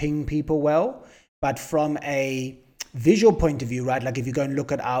ability to ping people well. But from a visual point of view, right, like if you go and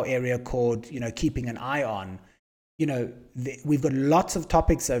look at our area called, keeping an eye on, we've got lots of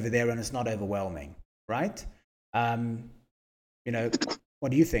topics over there and it's not overwhelming, right? What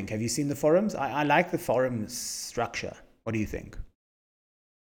do you think? Have you seen the forums? I like the forums structure. What do you think?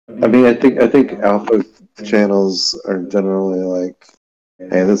 I mean, I think alpha channels are generally like,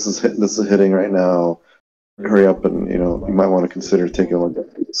 hey, this is hitting right now. Hurry up, and you might want to consider taking a look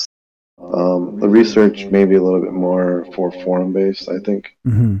at this. The research may be a little bit more for forum based, I think,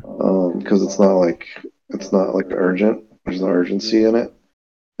 because it's not like urgent. There's no urgency in it.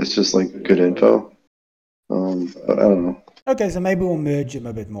 It's just like good info. But I don't know. Okay, so maybe we'll merge them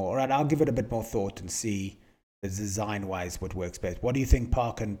a bit more. All right, I'll give it a bit more thought and see design-wise what works best. What do you think,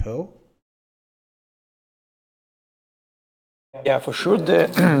 Park and Pearl? Yeah, for sure,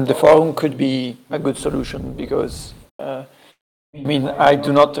 the forum could be a good solution because I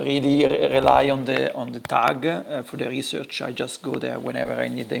do not really rely on the tag for the research. I just go there whenever I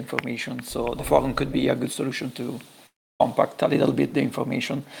need the information. So the forum could be a good solution to compact a little bit the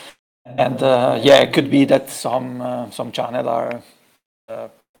information. And it could be that some channel are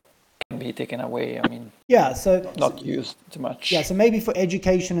can be taken away. Not used too much. Yeah, so maybe for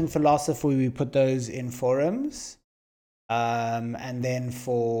education and philosophy, we put those in forums. And then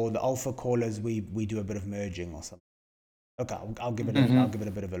for the alpha callers, we do a bit of merging or something. Okay, I'll give it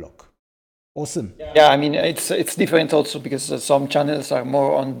a bit of a look. Awesome. Yeah, it's different also because some channels are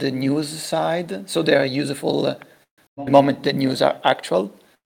more on the news side, so they are useful the moment the news are actual.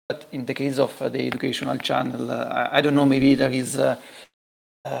 But in the case of the educational channel, I don't know, maybe there is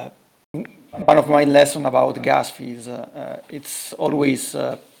one of my lessons about gas fees. It's always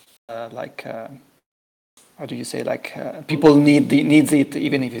how do you say, people needs it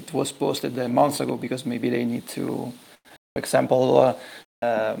even if it was posted months ago, because maybe they need to, for example,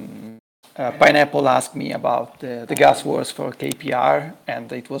 Pineapple asked me about the gas wars for KPR,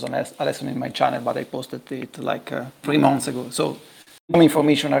 and it was a lesson in my channel, but I posted it 3 months ago. So some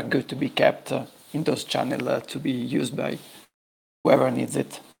information are good to be kept in those channels to be used by whoever needs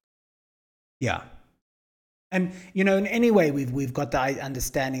it. Yeah. And, in any way, we've got the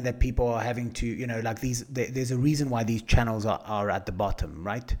understanding that people are having to, there's a reason why these channels are at the bottom,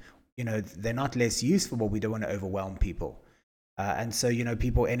 right? They're not less useful, but we don't want to overwhelm people. And so,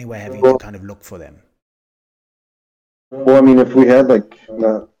 people anyway having to kind of look for them. Well, if we had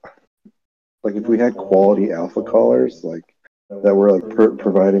if we had quality alpha callers, that were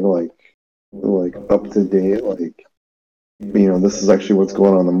providing up to date, this is actually what's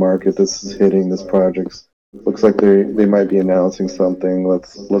going on in the market. This is hitting, this project's. Looks like they might be announcing something.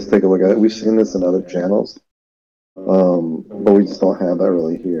 Let's take a look at it. We've seen this in other channels, but we just don't have that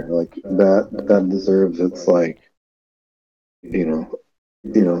really here. That deserves its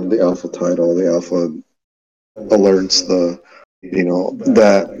the alpha title, the alpha alerts,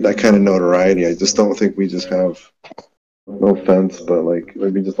 that kind of notoriety. I just don't think we just have. No offense, but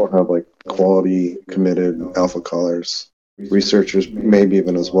we just don't have quality, committed alpha callers. Researchers maybe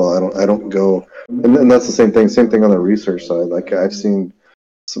even as well. I don't go, and that's the same thing on the research side. I've seen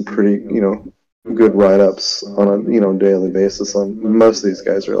some pretty good write-ups on a daily basis on most of these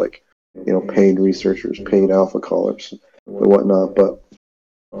guys are paid researchers, paid alpha callers and whatnot, but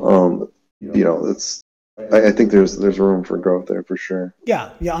it's I think there's room for growth there for sure.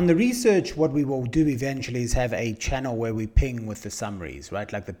 Yeah. On the research, what we will do eventually is have a channel where we ping with the summaries,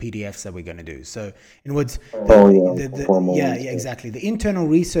 right? Like the PDFs that we're going to do. So, in words, exactly. The internal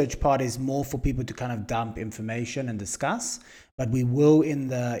research part is more for people to kind of dump information and discuss, but we will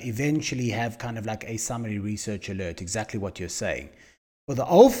eventually have kind of a summary research alert, exactly what you're saying. For the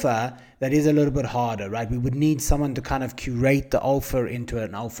alpha, that is a little bit harder, right? We would need someone to kind of curate the alpha into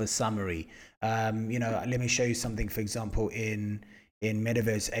an alpha summary. Let me show you something. For example, in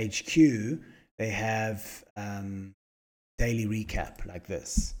Metaverse HQ, they have daily recap like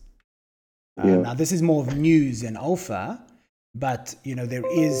this. Now, this is more of news in alpha, but there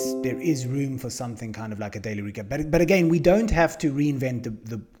is room for something kind of like a daily recap. But again, we don't have to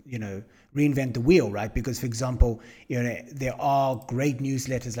reinvent reinvent the wheel, right? Because, for example, there are great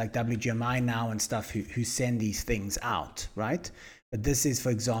newsletters like WGMI now and stuff who send these things out, right? But this is,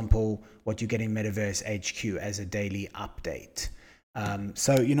 for example, what you get in Metaverse HQ as a daily update.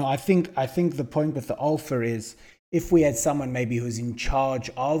 So, I think the point with the alpha is if we had someone maybe who's in charge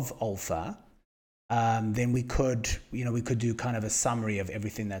of alpha, then we could do kind of a summary of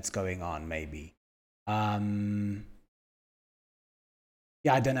everything that's going on, maybe. Yeah,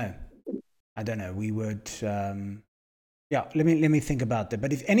 I don't know. We would, yeah, let me think about that.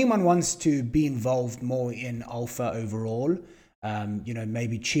 But if anyone wants to be involved more in alpha overall,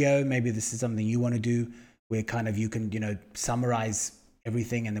 maybe Chio, maybe this is something you want to do where kind of you can, summarize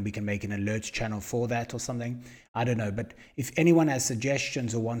everything and then we can make an alerts channel for that or something. I don't know. But if anyone has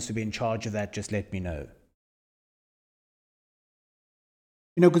suggestions or wants to be in charge of that, just let me know.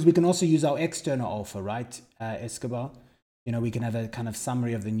 Because we can also use our external alpha, right, Escobar? We can have a kind of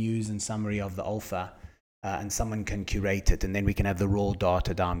summary of the news and summary of the alpha, and someone can curate it, and then we can have the raw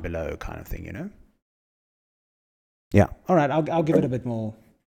data down below kind of thing, Yeah. All right. I'll give it a bit more.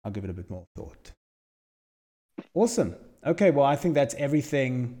 I'll give it a bit more thought. Awesome. Okay. Well, I think that's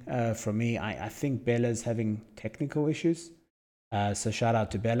everything from me. I think Bella's having technical issues. So shout out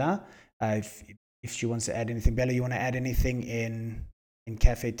to Bella. If she wants to add anything, Bella, you want to add anything in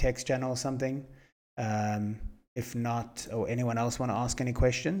Cafe Text channel or something? If not, or anyone else want to ask any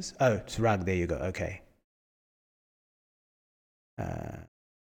questions? Oh, it's Rug. There you go. Okay.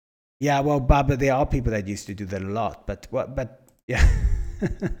 Yeah, well, Baba, there are people that used to do that a lot, but yeah.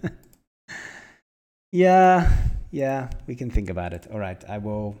 yeah, we can think about it. All right,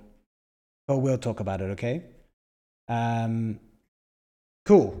 we'll talk about it, okay?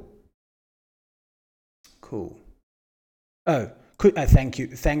 Cool. Oh, thank you.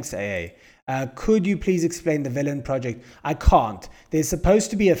 Thanks, AA. Could you please explain the villain project? I can't. There's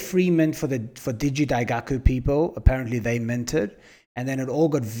supposed to be a free mint for Digidaigaku people. Apparently they minted. And then it all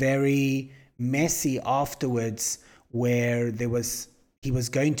got very messy afterwards where he was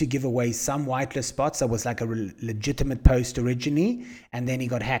going to give away some whitelist spots. That was like a legitimate post originally. And then he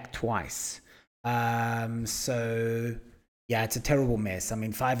got hacked twice. So yeah, it's a terrible mess. I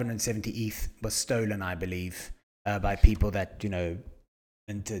mean, 570 ETH was stolen, I believe, by people that,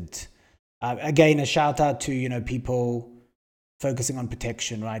 minted. Again, a shout out to, people focusing on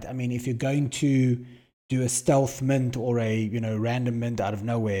protection, right? I mean, if you're going to do a stealth mint or a, random mint out of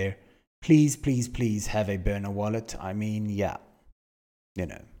nowhere, please have a burner wallet. I mean, yeah,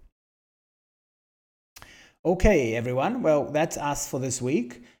 Okay, everyone. Well, that's us for this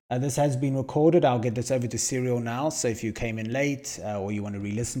week. This has been recorded. I'll get this over to Serial now. So if you came in late or you want to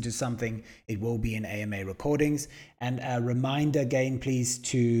re-listen to something, it will be in AMA recordings. And a reminder again, please,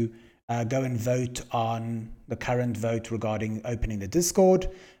 to go and vote on the current vote regarding opening the Discord,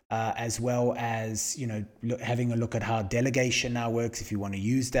 as well as, having a look at how delegation now works if you want to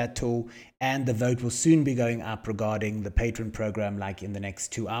use that tool. And the vote will soon be going up regarding the patron program, like in the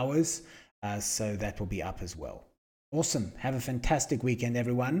next 2 hours. So that will be up as well. Awesome. Have a fantastic weekend,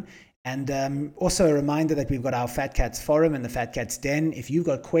 everyone. And also a reminder that we've got our Fat Cats forum and the Fat Cats Den. If you've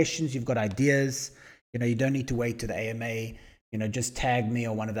got questions, you've got ideas, you don't need to wait to the AMA. Just tag me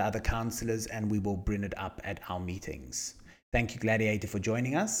or one of the other counselors and we will bring it up at our meetings. Thank you, Gladiator, for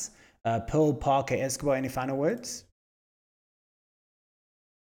joining us. Pearl, Parker, Escobar, any final words?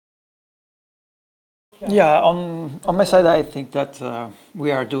 Yeah, on my side, I think that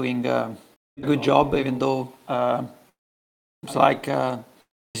we are doing a good job, even though it's like the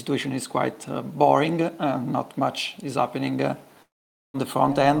situation is quite boring and not much is happening on the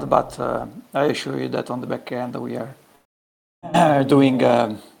front end. But I assure you that on the back end, we are doing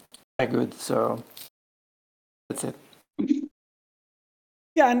very good. So that's it.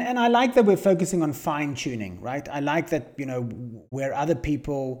 Yeah, and I like that we're focusing on fine tuning, right? I like that, where other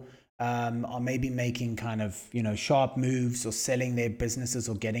people are maybe making kind of, sharp moves or selling their businesses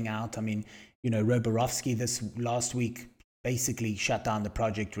or getting out. I mean, Roborovsky this last week basically shut down the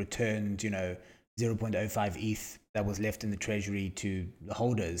project, returned, 0.05 ETH that was left in the treasury to the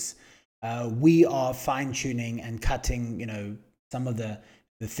holders. We are fine tuning and cutting, some of the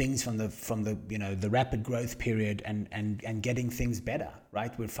things from the rapid growth period and getting things better,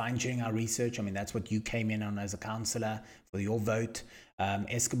 right? We're fine tuning our research. I mean, that's what you came in on as a counselor for your vote.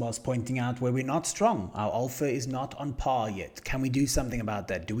 Escobar's pointing out where we're not strong. Our alpha is not on par yet. Can we do something about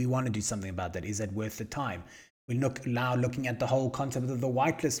that? Do we want to do something about that? Is that worth the time? We're now looking at the whole concept of the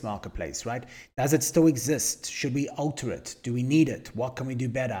whitelist marketplace, right? Does it still exist? Should we alter it? Do we need it? What can we do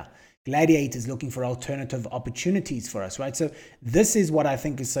better? gladiators looking for alternative opportunities for us, right? So this is what I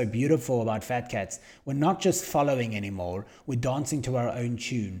think is so beautiful about Fat Cats. We're not just following anymore. We're dancing to our own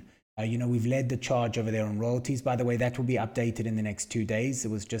tune. We've led the charge over there on royalties. By the way, that will be updated in the next 2 days.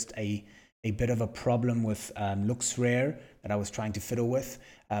 It was just a bit of a problem with LooksRare that I was trying to fiddle with,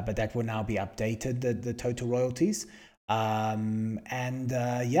 but that will now be updated, the total royalties. I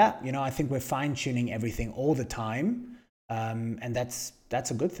think we're fine-tuning everything all the time, and that's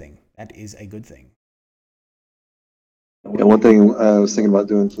a good thing. That is a good thing. Yeah, one thing I was thinking about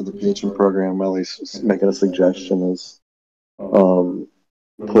doing for the patron program, at least making a suggestion, is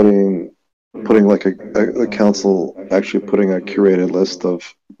putting like a council actually putting a curated list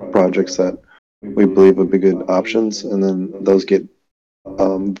of projects that we believe would be good options, and then those get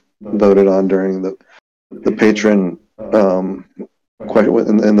voted on during the patron in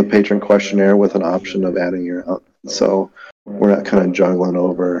the patron questionnaire with an option of adding your own. So we're not kind of juggling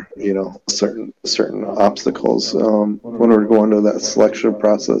over, certain obstacles when we're going to that selection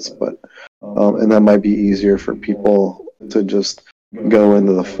process. But and that might be easier for people to just go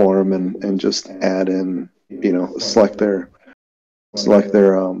into the form and just add in, select their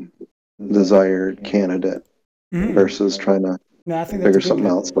desired candidate versus trying to figure something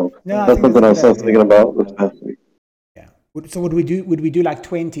out. So that's something I was thinking about this past week. Yeah. So would we do like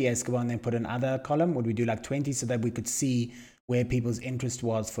 20, Escobar, and then put another column? Would we do like 20 so that we could see where people's interest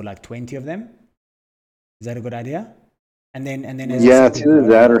was for like 20 of them? Is that a good idea? And then yeah, it's either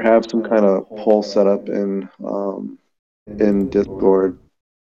that or have some kind of poll set up in Discord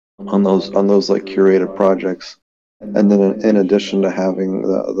on those like curated projects, and then in addition to having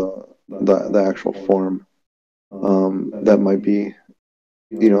the actual form, that might be,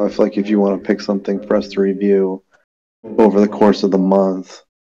 if you want to pick something for us to review over the course of the month,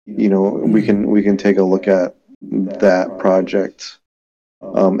 we can take a look at that project.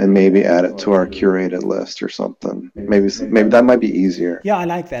 And maybe add it to our curated list or something. Maybe that might be easier. Yeah, I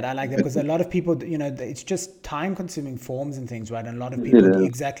like that because a lot of people, it's just time-consuming forms and things, right? And a lot of people,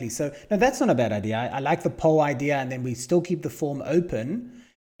 exactly. So no, that's not a bad idea. I like the poll idea, and then we still keep the form open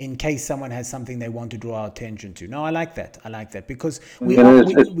in case someone has something they want to draw our attention to. No, I like that because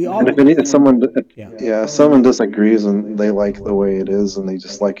if someone disagrees and they like the way it is and they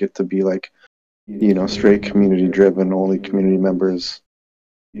just like it to be like, straight community driven, only community members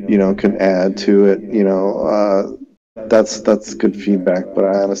can add to it, that's good feedback. But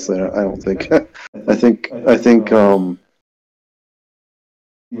I honestly don't think I think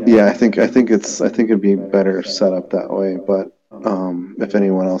it'd be better set up that way. But if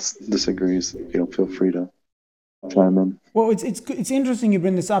anyone else disagrees, feel free to chime in. Well, it's interesting you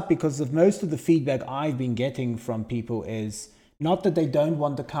bring this up because of most of the feedback I've been getting from people is not that they don't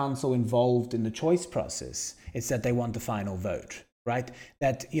want the council involved in the choice process, it's that they want the final vote. Right?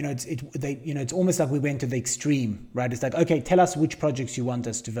 That, it's almost like we went to the extreme, right? It's like, okay, tell us which projects you want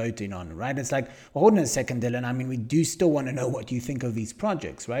us to vote in on, right? It's like, well, hold on a second, Dylan. I mean, we do still want to know what you think of these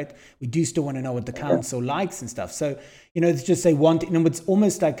projects, right? We do still want to know what the council likes and stuff. So, it's just they want, it's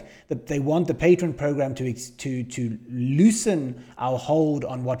almost like they want the patron program to loosen our hold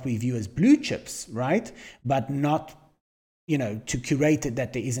on what we view as blue chips, right? But not to curate it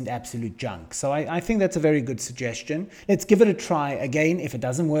that there isn't absolute junk. So I think that's a very good suggestion. Let's give it a try. Again, if it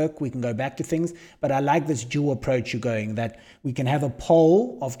doesn't work, we can go back to things. But I like this dual approach you're going, that we can have a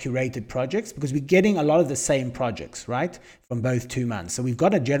poll of curated projects because we're getting a lot of the same projects, right, from both 2 months. So we've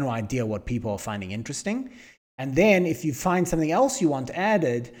got a general idea what people are finding interesting. And then if you find something else you want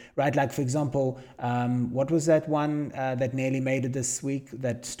added, right, like for example, what was that one that nearly made it this week,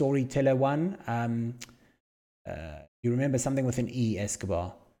 that storyteller one? You remember something with an E,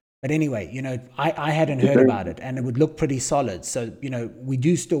 Escobar. But anyway, I hadn't heard about it, and it would look pretty solid. So, we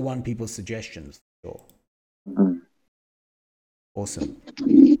do still want people's suggestions. Sure. Awesome.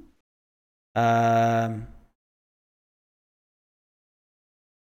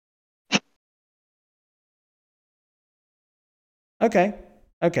 Okay.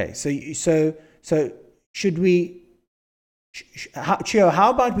 So should we, Chio,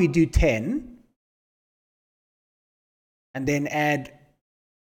 how about we do 10? And then add,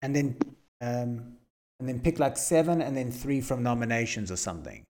 and then pick like 7 and then 3 from nominations or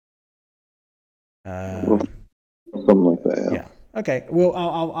something. Something like that. Yeah. Okay. Well,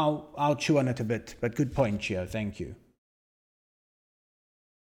 I'll chew on it a bit, but good point, Chio. Thank you.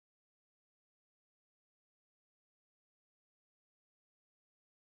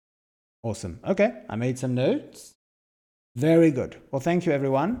 Awesome. Okay. I made some notes. Very good. Well, thank you,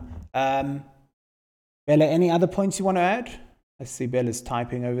 everyone. Bella, any other points you want to add? I see Bella's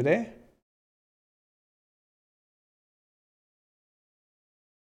typing over there.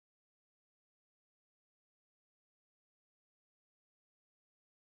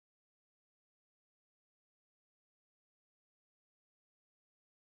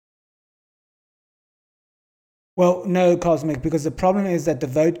 Well, no, Cosmic, because the problem is that the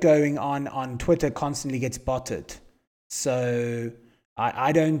vote going on Twitter constantly gets botted. So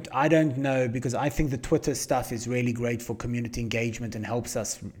I don't know, because I think the Twitter stuff is really great for community engagement and helps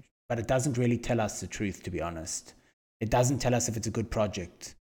us, but it doesn't really tell us the truth, to be honest. It doesn't tell us if it's a good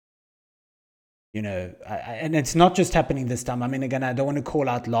project. You know, and it's not just happening this time. I mean, again, I don't want to call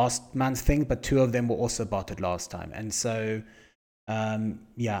out last month's thing, but 2 of them were also botted last time. And so,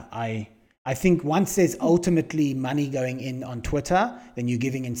 yeah, I think once there's ultimately money going in on Twitter, then you're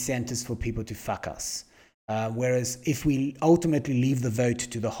giving incentives for people to fuck us. Whereas if we ultimately leave the vote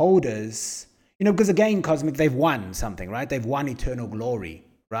to the holders, you know, because again, Cosmic, they've won something, right? They've won eternal glory,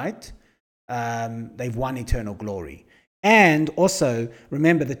 right? They've won eternal glory. And also,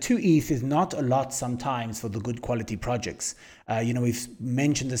 remember, the 2 ETH is not a lot sometimes for the good quality projects. You know, we've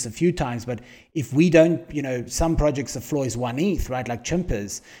mentioned this a few times, but if we don't, you know, some projects, the floor is 1 ETH, right? Like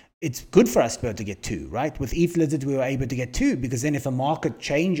Chimpers, it's good for us to be able to get 2, right? With ETH Lizard, we were able to get 2, because then if a market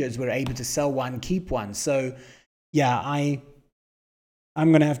changes, we're able to sell 1, keep 1. So, yeah,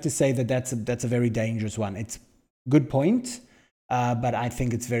 I'm going to have to say that that's a very dangerous one. It's a good point, but I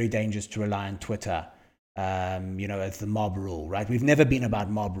think it's very dangerous to rely on Twitter. You know, as the mob rule, right? We've never been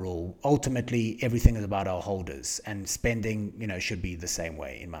about mob rule. Ultimately, everything is about our holders, and spending, you know, should be the same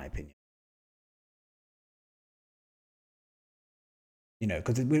way, in my opinion. You know,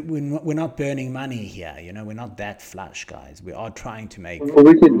 because we're not burning money here. You know, we're not that flush, guys. We are trying to make. What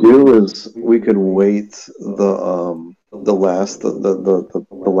we could do is we could wait the last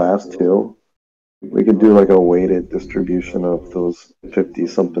 2. We could do like a weighted distribution of those 50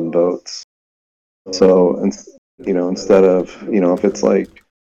 something votes. So, you know, instead of, you know, if it's like,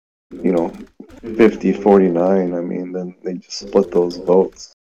 you know, 50-49, I mean, then they just split those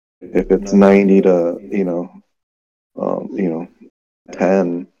votes. If it's 90 to, you know,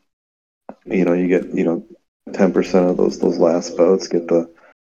 10, you know, you get, you know, 10% of those last votes get the,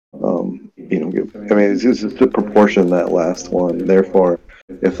 you know, I mean, it's just to proportion that last one. Therefore,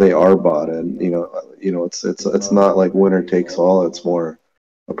 if they are botted, you know, it's not like winner takes all. It's more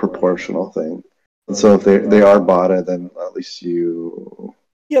a proportional thing. And so if they are botted, then at least you.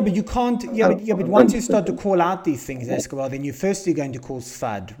 Yeah, but you can't. Yeah, but once you start to call out these things, Escobar, then you're firstly going to cause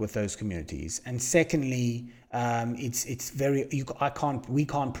FUD with those communities, and secondly, it's very. We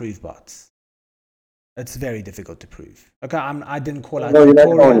can't prove bots. It's very difficult to prove. Okay, I didn't call out. No, you're not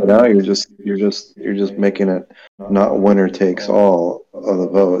calling it out. You're just making it not winner takes all of the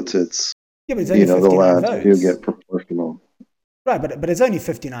votes. It's, yeah, but it's only, you know, the last votes. few get proportional. Right, but it's only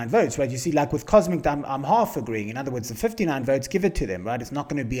 59 votes, right? You see, like with Cosmic, I'm half agreeing. In other words, the 59 votes, give it to them, right? It's not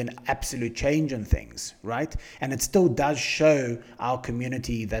going to be an absolute change in things, right? And it still does show our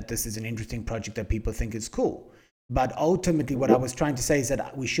community that this is an interesting project that people think is cool. But ultimately, what I was trying to say is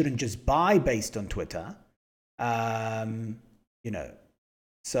that we shouldn't just buy based on Twitter, you know.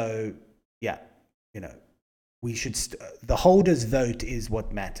 So, yeah, you know, we should, the holders' vote is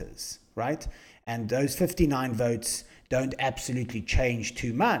what matters, right? And those 59 votes don't absolutely change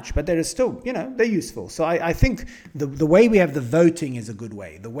too much, but they're still, you know, they're useful. So I think the way we have the voting is a good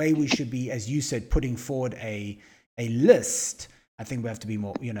way. The way we should be, as you said, putting forward a list, I think we have to be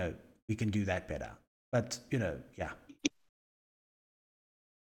more, you know, we can do that better. But, you know, yeah.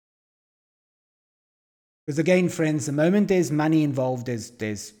 Because again, friends, the moment there's money involved,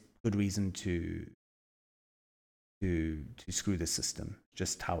 there's good reason to screw the system,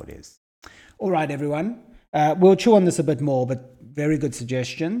 just how it is. All right, everyone. We'll chew on this a bit more, but very good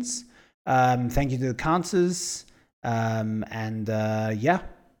suggestions. Thank you to the counters. And yeah,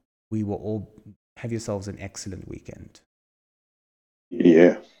 we will all have yourselves an excellent weekend.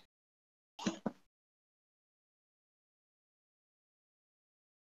 Yeah.